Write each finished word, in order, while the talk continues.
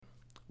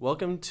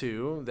Welcome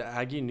to the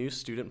Aggie New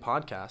Student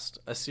Podcast,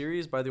 a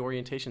series by the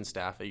orientation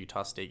staff at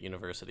Utah State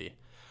University.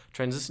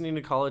 Transitioning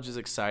to college is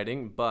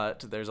exciting,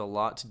 but there's a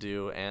lot to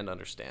do and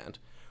understand.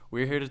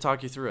 We're here to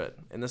talk you through it.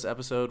 In this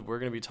episode, we're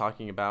going to be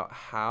talking about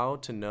how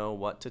to know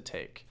what to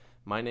take.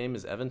 My name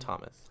is Evan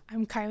Thomas.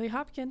 I'm Kylie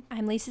Hopkin.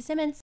 I'm Lisa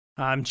Simmons.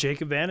 I'm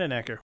Jacob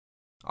Vandenecker.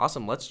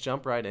 Awesome, let's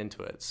jump right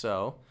into it.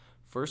 So,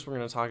 first, we're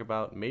going to talk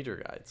about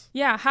major guides.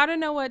 Yeah, how to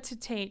know what to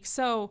take.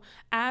 So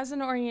as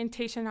an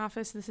orientation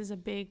office, this is a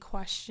big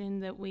question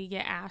that we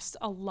get asked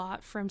a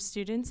lot from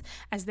students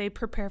as they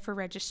prepare for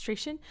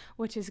registration,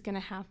 which is going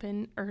to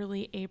happen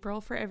early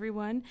April for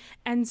everyone.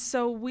 And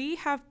so we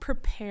have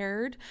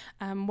prepared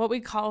what we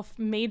call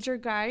major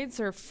guides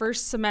or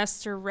first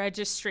semester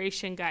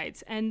registration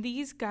guides. And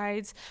these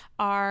guides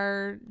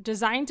are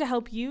designed to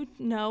help you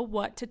know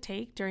what to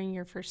take during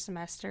your first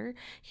semester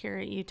here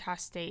at Utah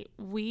State.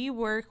 We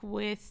work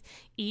with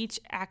each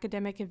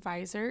academic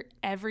advisor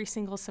every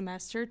single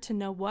semester to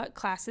know what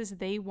classes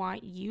they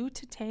want you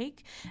to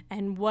take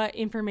and what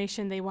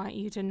information they want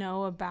you to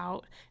know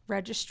about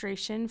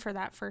registration for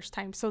that first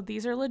time. So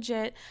these are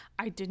legit.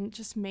 I didn't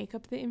just make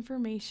up the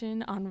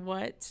information on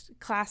what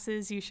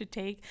classes you should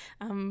take.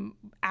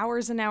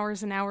 Hours and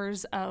hours and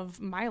hours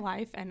of my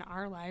life and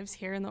our lives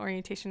here in the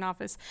orientation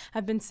office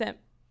have been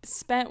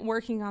spent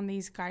working on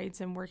these guides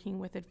and working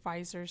with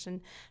advisors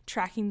and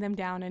tracking them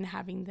down and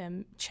having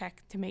them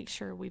check to make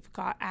sure we've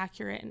got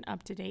accurate and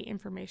up-to-date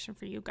information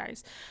for you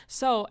guys.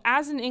 So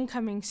as an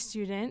incoming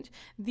student,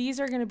 these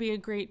are going to be a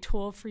great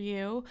tool for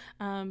you.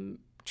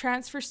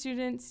 Transfer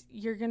students,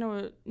 you're going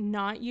to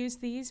not use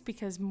these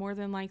because more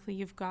than likely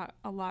you've got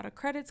a lot of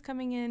credits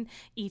coming in.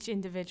 Each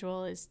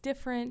individual is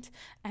different.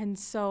 And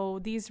so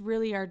these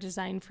really are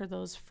designed for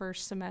those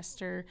first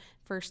semester,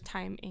 first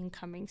time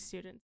incoming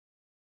students.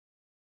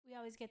 We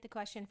always get the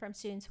question from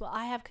students, well,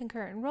 I have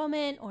concurrent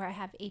enrollment or I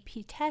have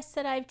AP tests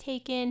that I've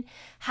taken.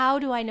 How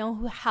do I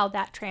know how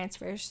that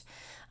transfers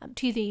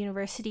to the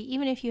university?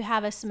 Even if you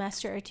have a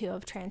semester or two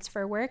of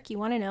transfer work, you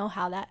want to know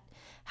how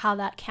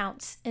that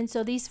counts. And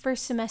so these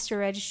first semester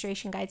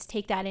registration guides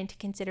take that into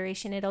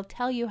consideration. It'll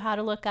tell you how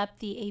to look up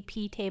the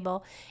AP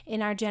table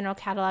in our general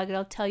catalog.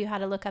 It'll tell you how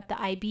to look up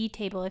the IB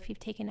table if you've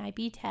taken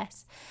IB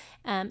tests.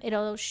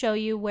 It'll show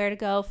you where to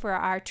go for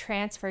our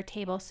transfer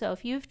table. So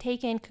if you've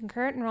taken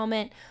concurrent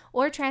enrollment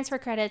or transfer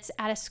credits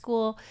at a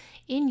school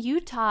in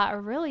Utah or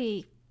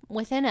really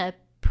within a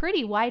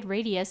pretty wide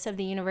radius of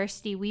the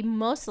university, we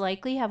most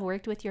likely have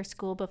worked with your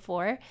school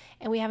before,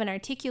 and we have an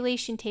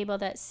articulation table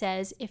that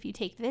says if you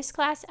take this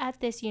class at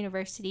this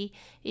university,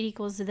 it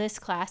equals this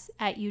class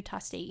at Utah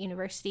State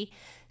University.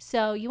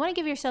 So you want to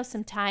give yourself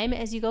some time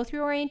as you go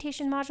through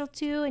orientation module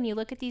 2 and you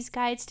look at these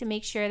guides to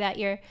make sure that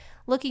you're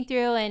looking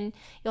through and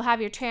you'll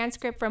have your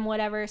transcript from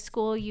whatever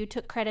school you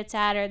took credits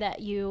at or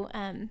that you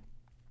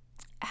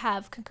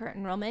have concurrent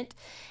enrollment,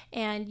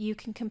 and you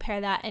can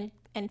compare that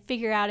and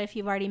figure out if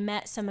you've already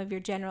met some of your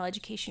general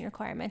education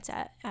requirements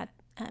at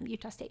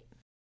Utah State.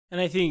 And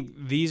I think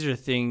these are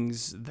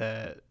things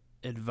that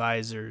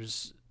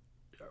advisors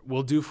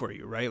will do for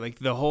you, right? Like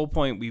the whole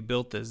point we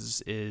built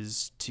this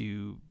is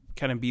to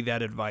kind of be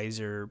that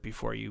advisor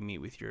before you meet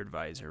with your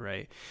advisor,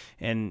 right?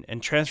 And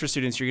transfer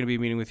students, you're going to be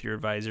meeting with your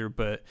advisor,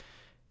 but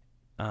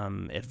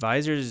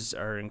advisors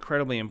are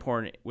incredibly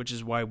important, which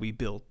is why we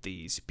built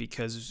these,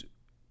 because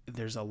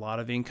there's a lot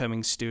of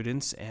incoming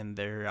students and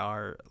there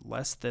are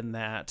less than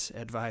that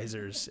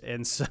advisors.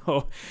 And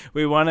so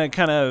we want to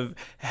kind of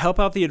help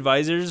out the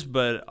advisors,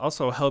 but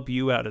also help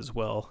you out as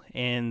well.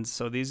 And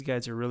so these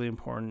guides are really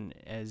important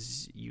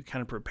as you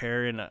kind of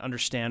prepare and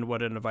understand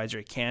what an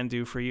advisor can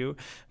do for you.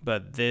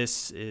 But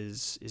this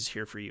is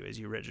here for you as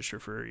you register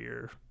for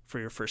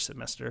your first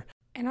semester.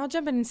 And I'll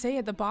jump in and say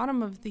at the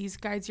bottom of these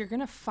guides, you're going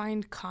to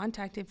find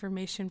contact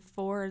information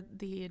for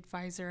the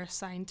advisor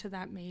assigned to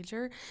that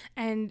major.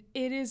 And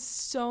it is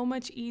so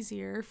much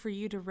easier for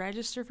you to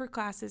register for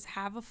classes,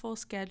 have a full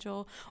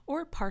schedule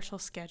or partial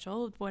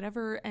schedule,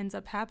 whatever ends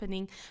up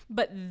happening,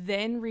 but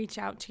then reach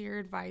out to your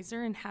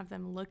advisor and have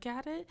them look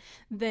at it,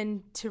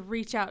 than to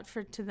reach out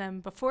to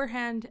them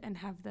beforehand and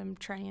have them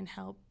try and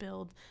help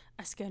build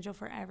a schedule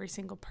for every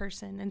single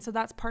person. And so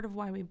that's part of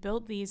why we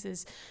built these,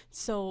 is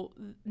so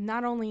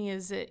not only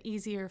is it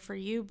easier for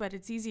you, but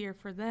it's easier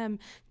for them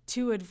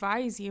to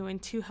advise you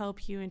and to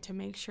help you and to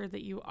make sure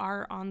that you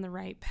are on the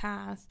right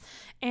path.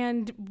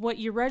 And what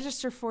you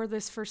register for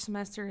this first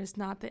semester is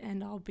not the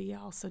end all be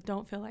all. So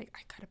don't feel like I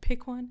gotta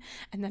pick one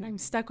and then I'm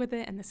stuck with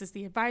it and this is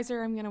the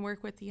advisor I'm gonna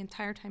work with the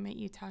entire time at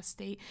Utah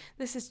State.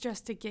 This is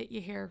just to get you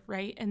here,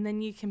 right? And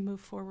then you can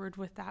move forward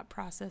with that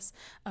process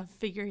of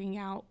figuring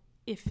out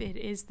if it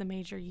is the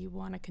major you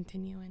want to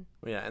continue in.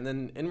 Yeah, and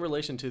then in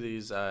relation to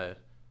these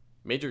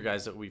major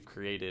guides that we've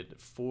created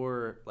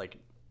for like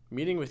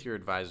meeting with your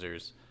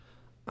advisors,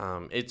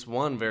 it's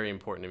very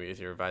important to meet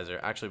with your advisor.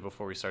 Actually,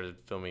 before we started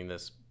filming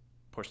this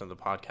portion of the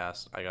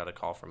podcast, I got a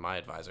call from my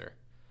advisor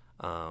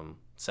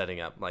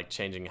setting up, like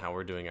changing how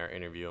we're doing our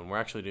interview, and we're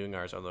actually doing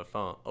ours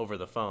over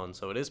the phone.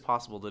 So it is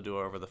possible to do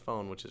it over the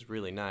phone, which is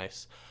really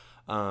nice.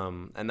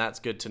 And that's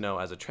good to know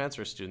as a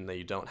transfer student, that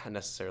you don't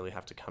necessarily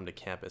have to come to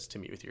campus to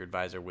meet with your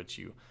advisor, which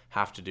you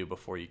have to do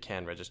before you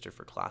can register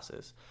for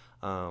classes.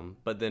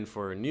 But then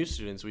for new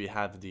students, we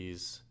have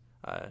these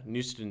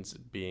new students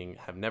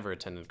have never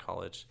attended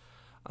college.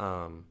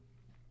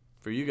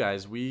 For you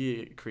guys,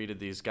 we created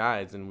these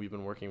guides, and we've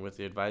been working with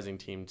the advising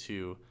team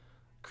to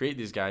create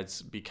these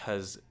guides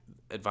because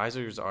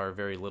advisors are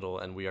very little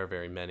and we are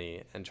very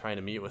many, and trying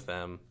to meet with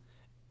them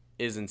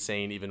is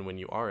insane even when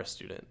you are a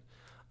student.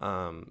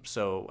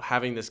 So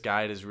having this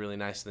guide is really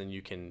nice, and then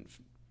you can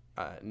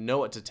know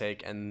what to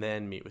take and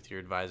then meet with your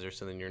advisor,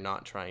 so then you're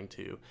not trying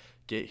to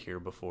get here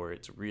before.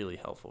 It's really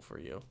helpful for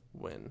you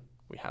when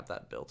we have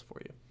that built for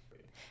you.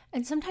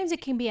 And sometimes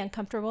it can be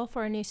uncomfortable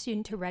for a new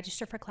student to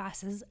register for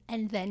classes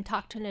and then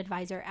talk to an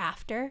advisor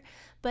after,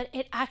 but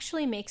it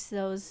actually makes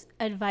those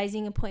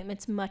advising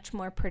appointments much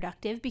more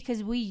productive,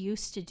 because we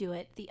used to do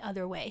it the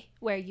other way,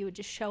 where you would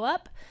just show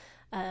up,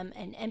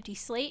 an empty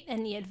slate,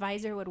 and the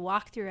advisor would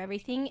walk through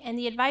everything, and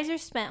the advisor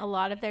spent a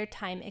lot of their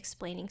time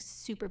explaining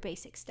super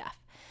basic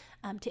stuff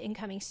to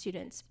incoming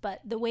students. But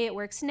the way it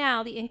works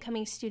now, the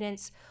incoming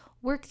students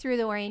work through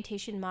the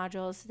orientation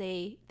modules.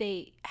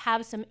 They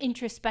have some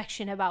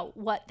introspection about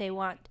what they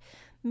want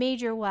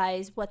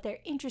major-wise, what they're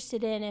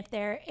interested in, if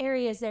there are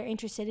areas they're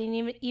interested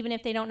in, even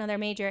if they don't know their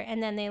major,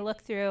 and then they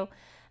look through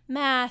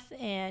math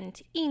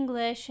and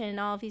English and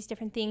all of these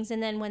different things.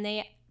 And then when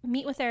they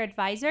meet with their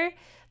advisor,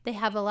 they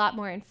have a lot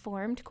more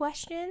informed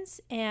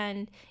questions,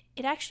 and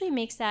it actually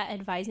makes that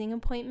advising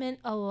appointment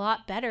a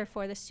lot better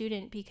for the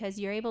student, because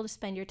you're able to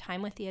spend your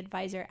time with the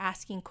advisor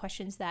asking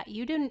questions that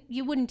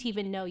you wouldn't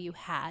even know you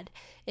had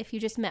if you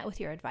just met with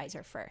your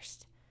advisor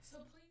first.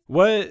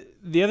 What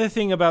the other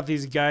thing about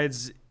these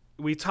guides,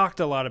 we talked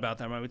a lot about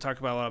them, right? We talked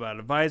about a lot about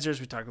advisors,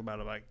 we talked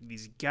about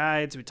these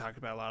guides, we talked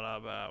about a lot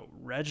about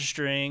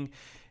registering.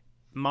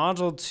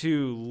 Module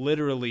 2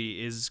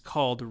 literally is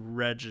called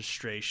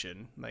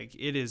registration. Like,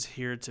 it is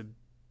here to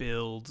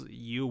build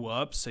you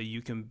up so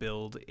you can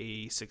build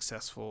a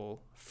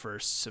successful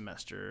first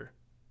semester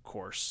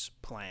course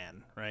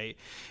plan, right?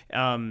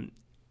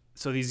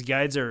 So these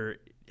guides are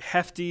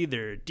hefty,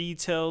 they're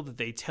detailed,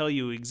 they tell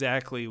you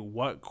exactly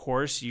what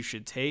course you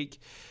should take.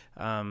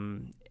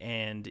 And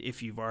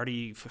if you've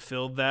already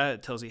fulfilled that,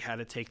 it tells you how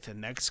to take the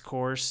next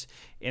course.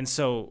 And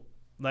so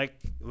like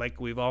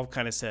we've all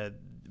kind of said,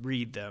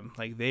 read them.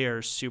 Like, they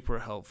are super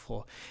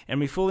helpful.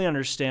 And we fully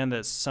understand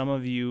that some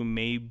of you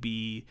may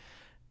be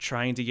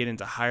trying to get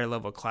into higher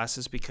level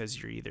classes because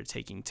you're either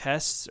taking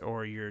tests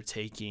or you're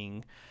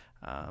taking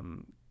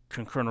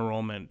concurrent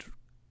enrollment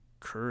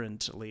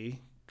current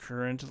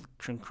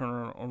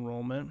concurrent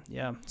enrollment.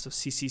 Yeah. So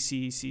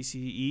CCC,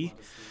 CCE.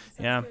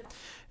 Yeah.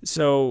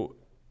 So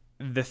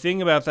the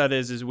thing about that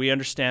is we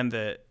understand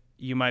that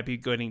you might be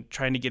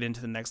trying to get into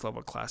the next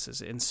level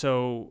classes. And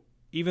so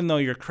even though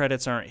your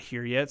credits aren't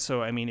here yet,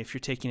 so I mean, if you're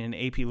taking an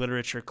AP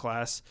literature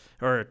class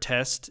or a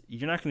test,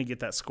 you're not going to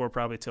get that score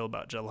probably till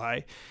about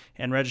July,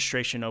 and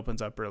registration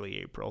opens up early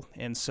April.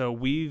 And so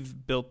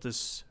we've built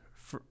this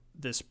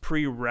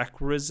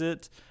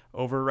prerequisite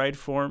override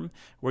form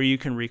where you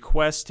can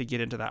request to get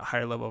into that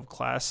higher level of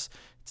class,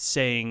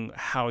 saying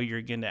how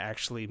you're going to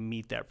actually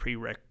meet that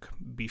prereq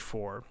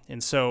before.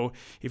 And so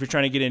if you're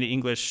trying to get into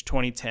English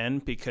 2010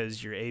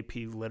 because your AP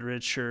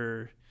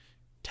literature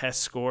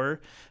test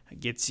score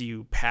gets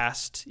you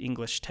past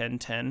English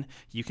 1010,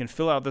 you can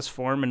fill out this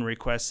form and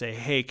request, say,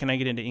 hey, can I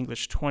get into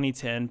English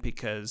 2010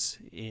 because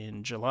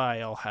in July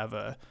I'll have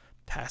a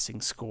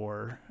passing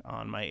score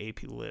on my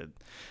AP Lit,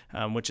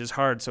 which is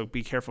hard, so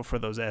be careful for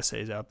those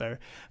essays out there.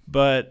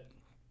 But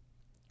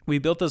we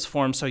built this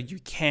form so you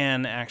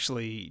can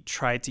actually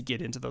try to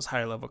get into those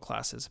higher level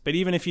classes. But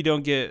even if you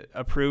don't get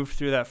approved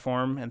through that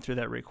form and through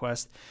that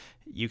request,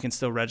 you can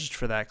still register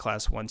for that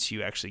class once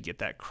you actually get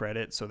that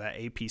credit, so that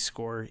AP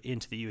score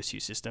into the USU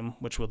system,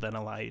 which will then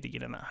allow you to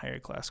get in that higher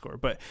class score.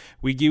 But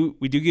we do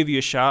give you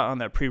a shot on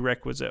that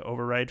prerequisite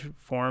override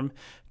form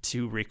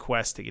to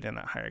request to get in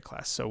that higher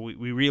class. So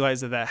we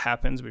realize that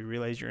happens. We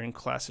realize you're in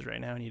classes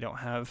right now and you don't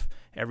have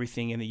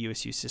everything in the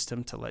USU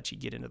system to let you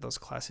get into those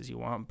classes you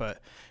want,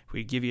 but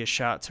we give you a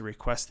shot to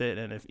request it.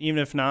 And even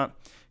if not,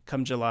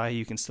 come July,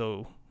 you can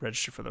still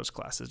register for those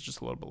classes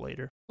just a little bit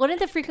later. One of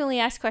the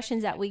frequently asked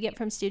questions that we get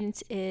from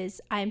students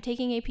is, I'm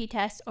taking AP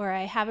tests or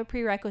I have a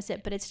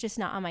prerequisite, but it's just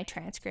not on my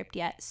transcript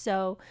yet.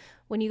 So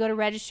when you go to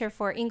register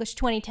for English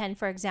 2010,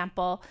 for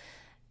example,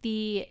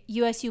 the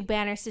USU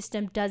banner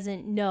system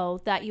doesn't know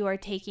that you are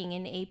taking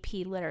an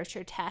AP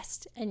literature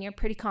test, and you're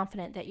pretty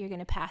confident that you're going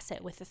to pass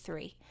it with a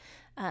 3.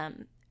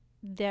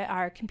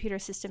 Our computer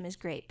system is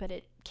great, but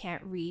it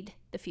can't read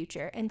the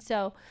future. And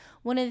so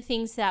one of the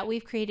things that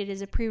we've created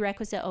is a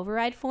prerequisite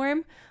override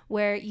form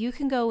where you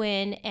can go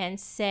in and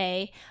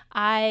say,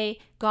 I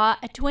got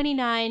a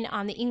 29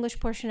 on the English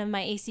portion of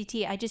my ACT.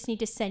 I just need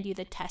to send you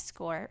the test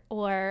score.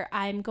 Or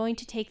I'm going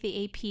to take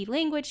the AP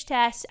language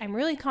test. I'm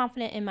really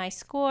confident in my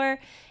score,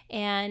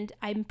 and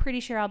I'm pretty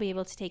sure I'll be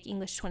able to take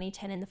English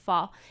 2010 in the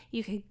fall.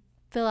 You could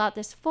fill out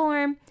this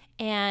form,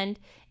 and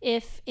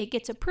if it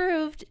gets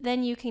approved,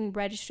 then you can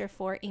register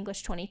for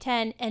English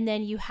 2010, and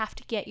then you have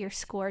to get your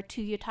score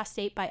to Utah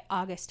State by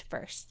August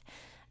 1st.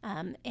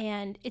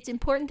 And it's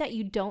important that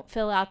you don't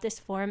fill out this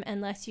form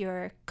unless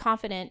you're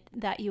confident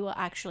that you will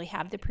actually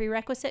have the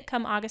prerequisite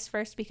come August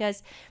 1st,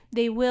 because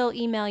they will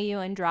email you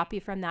and drop you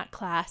from that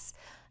class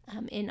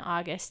in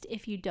August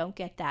if you don't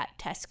get that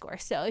test score.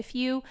 So if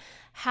you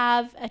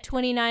have a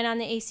 29 on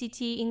the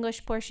ACT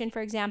English portion,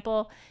 for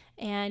example,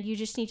 and you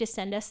just need to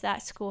send us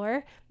that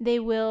score, they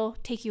will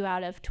take you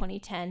out of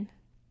 2010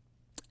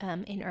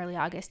 in early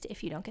August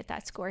if you don't get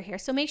that score here.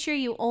 So make sure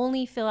you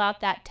only fill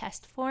out that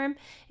test form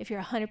if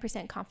you're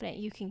 100% confident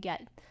you can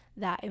get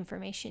that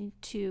information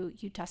to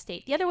Utah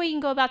State. The other way you can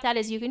go about that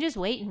is you can just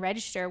wait and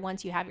register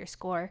once you have your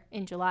score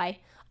in July.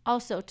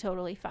 Also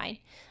totally fine.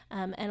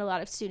 And a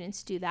lot of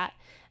students do that.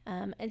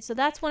 And so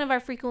that's one of our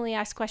frequently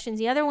asked questions.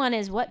 The other one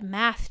is, what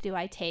math do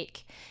I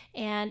take?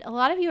 And a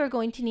lot of you are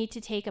going to need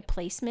to take a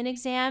placement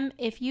exam.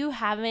 If you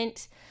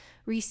haven't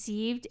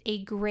received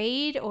a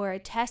grade or a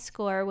test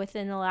score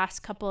within the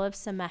last couple of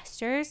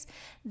semesters,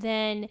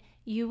 then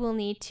you will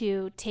need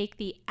to take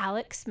the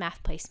ALEKS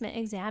math placement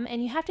exam,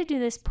 and you have to do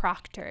this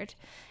proctored.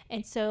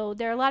 And so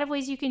there are a lot of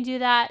ways you can do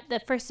that.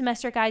 The first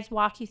semester guides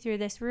walk you through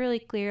this really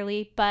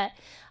clearly, but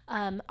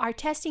our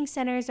testing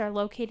centers are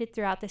located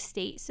throughout the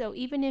state. So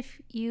even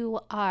if you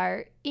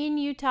are in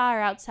Utah or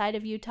outside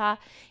of Utah,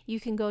 you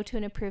can go to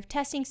an approved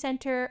testing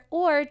center,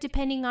 or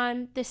depending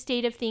on the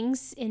state of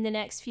things in the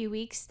next few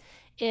weeks,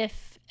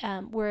 if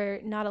we're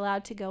not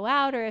allowed to go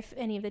out or if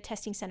any of the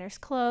testing centers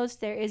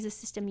closed, there is a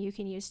system you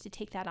can use to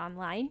take that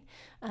online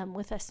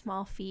with a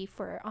small fee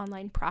for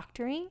online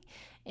proctoring.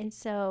 And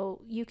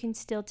so you can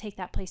still take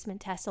that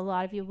placement test. A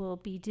lot of you will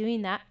be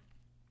doing that.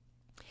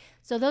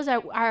 So those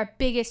are our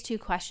biggest two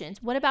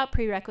questions. What about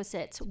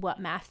prerequisites?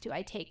 What math do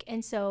I take?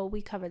 And so we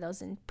cover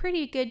those in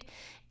pretty good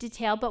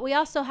detail, but we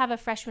also have a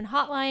freshman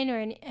hotline or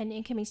an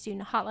incoming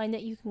student hotline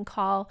that you can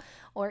call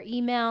or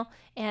email,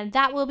 and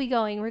that will be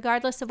going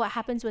regardless of what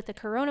happens with the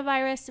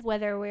coronavirus,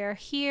 whether we're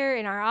here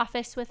in our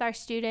office with our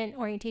student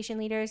orientation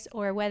leaders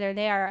or whether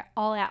they are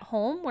all at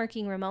home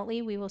working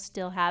remotely. We will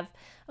still have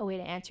a way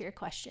to answer your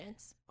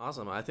questions.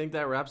 Awesome. I think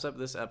that wraps up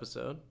this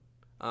episode.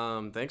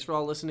 Thanks for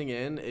all listening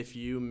in. If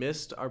you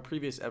missed our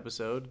previous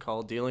episode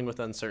called Dealing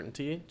with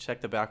Uncertainty, check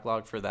the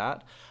backlog for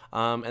that.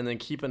 And then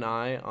keep an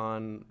eye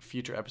on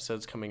future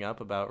episodes coming up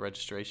about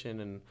registration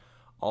and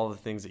all the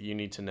things that you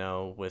need to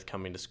know with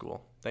coming to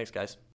school. Thanks, guys.